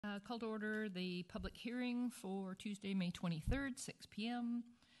Call to order the public hearing for Tuesday, May 23rd, 6 p.m.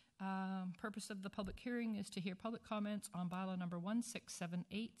 Purpose of the public hearing is to hear public comments on bylaw number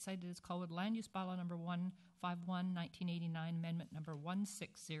 1678, cited as Colwood Land Use Bylaw number 151, 1989, amendment number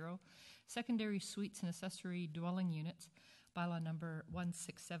 160, secondary suites and accessory dwelling units, bylaw number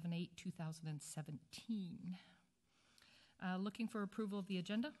 1678, 2017. Looking for approval of the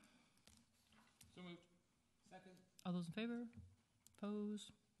agenda? So moved. Second. All those in favor?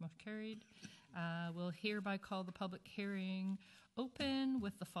 Opposed? Motion carried. We'll hereby call the public hearing open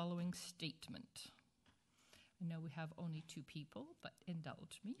with the following statement. I know we have only 2 people, but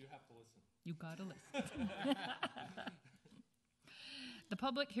indulge me. You have to listen. You gotta listen. The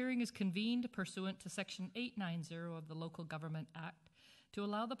public hearing is convened pursuant to Section 890 of the Local Government Act to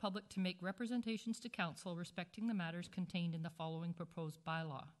allow the public to make representations to Council respecting the matters contained in the following proposed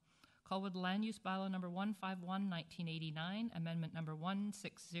bylaw. Colwood Land Use Bylaw number 151, 1989, amendment number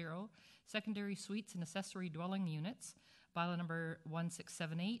 160, secondary suites and accessory dwelling units, bylaw number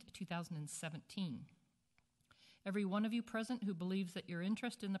 1678, 2017. Every one of you present who believes that your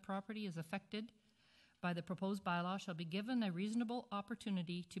interest in the property is affected by the proposed bylaw shall be given a reasonable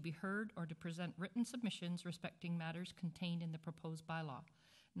opportunity to be heard or to present written submissions respecting matters contained in the proposed bylaw.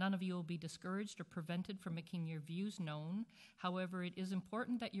 None of you will be discouraged or prevented from making your views known. However, it is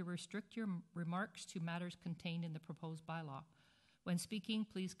important that you restrict your remarks to matters contained in the proposed bylaw. When speaking,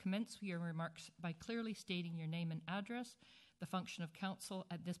 please commence your remarks by clearly stating your name and address. The function of council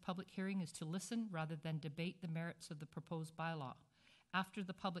at this public hearing is to listen rather than debate the merits of the proposed bylaw. After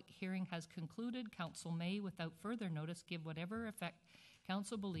the public hearing has concluded, council may, without further notice, give whatever effect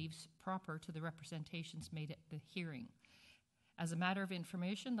council believes proper to the representations made at the hearing. As a matter of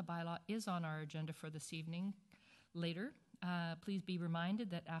information, the bylaw is on our agenda for this evening. Later, please be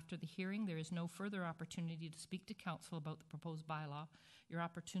reminded that after the hearing, there is no further opportunity to speak to council about the proposed bylaw. Your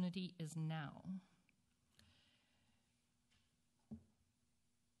opportunity is now.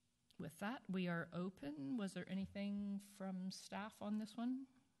 With that, we are open. Was there anything from staff on this one?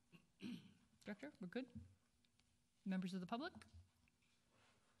 Director, we're good? Members of the public?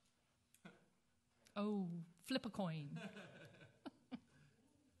 Oh, flip a coin.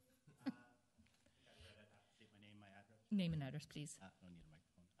 Name and address, please. Don't need a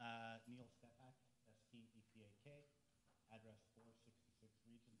microphone. Neil Stepak, S-T-E-P-A-K, address 466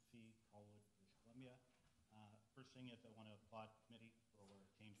 Regency, Colwood, British Columbia. First thing is I want to applaud the committee for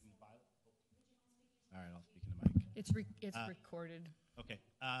changing the bylaw. All right, I'll speak in the mic. It's recorded. Okay.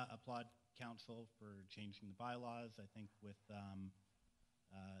 Applaud council for changing the bylaws. I think with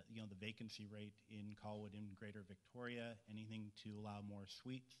the vacancy rate in Colwood in Greater Victoria, anything to allow more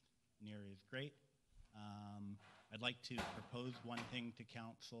suites in the area is great. I'd like to propose one thing to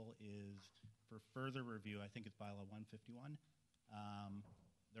council is for further review, I think it's bylaw 151.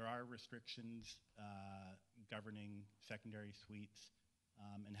 There are restrictions governing secondary suites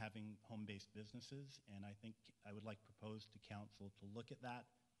and having home-based businesses, and I think I would like propose to council to look at that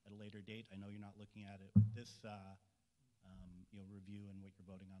at a later date. I know you're not looking at it with this review and what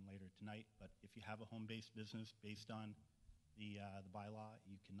you're voting on later tonight, but if you have a home-based business based on the bylaw,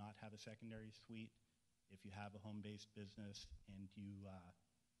 you cannot have a secondary suite. If you have a home-based business and you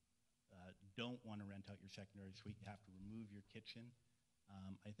don't want to rent out your secondary suite, you have to remove your kitchen.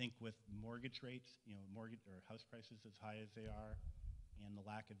 I think with mortgage rates, mortgage or house prices as high as they are, and the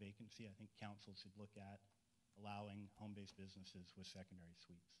lack of vacancy, I think council should look at allowing home-based businesses with secondary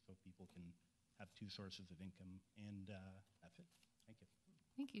suites so people can have 2 sources of income. And that's it. Thank you.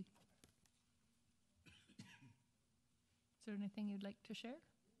 Thank you. Is there anything you'd like to share?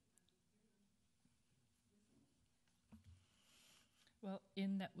 Well,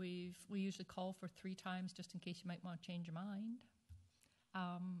 in that we usually call for 3 times just in case you might want to change your mind.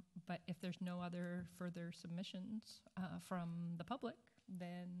 But if there's no other further submissions from the public,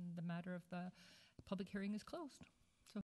 then the matter of the public hearing is closed.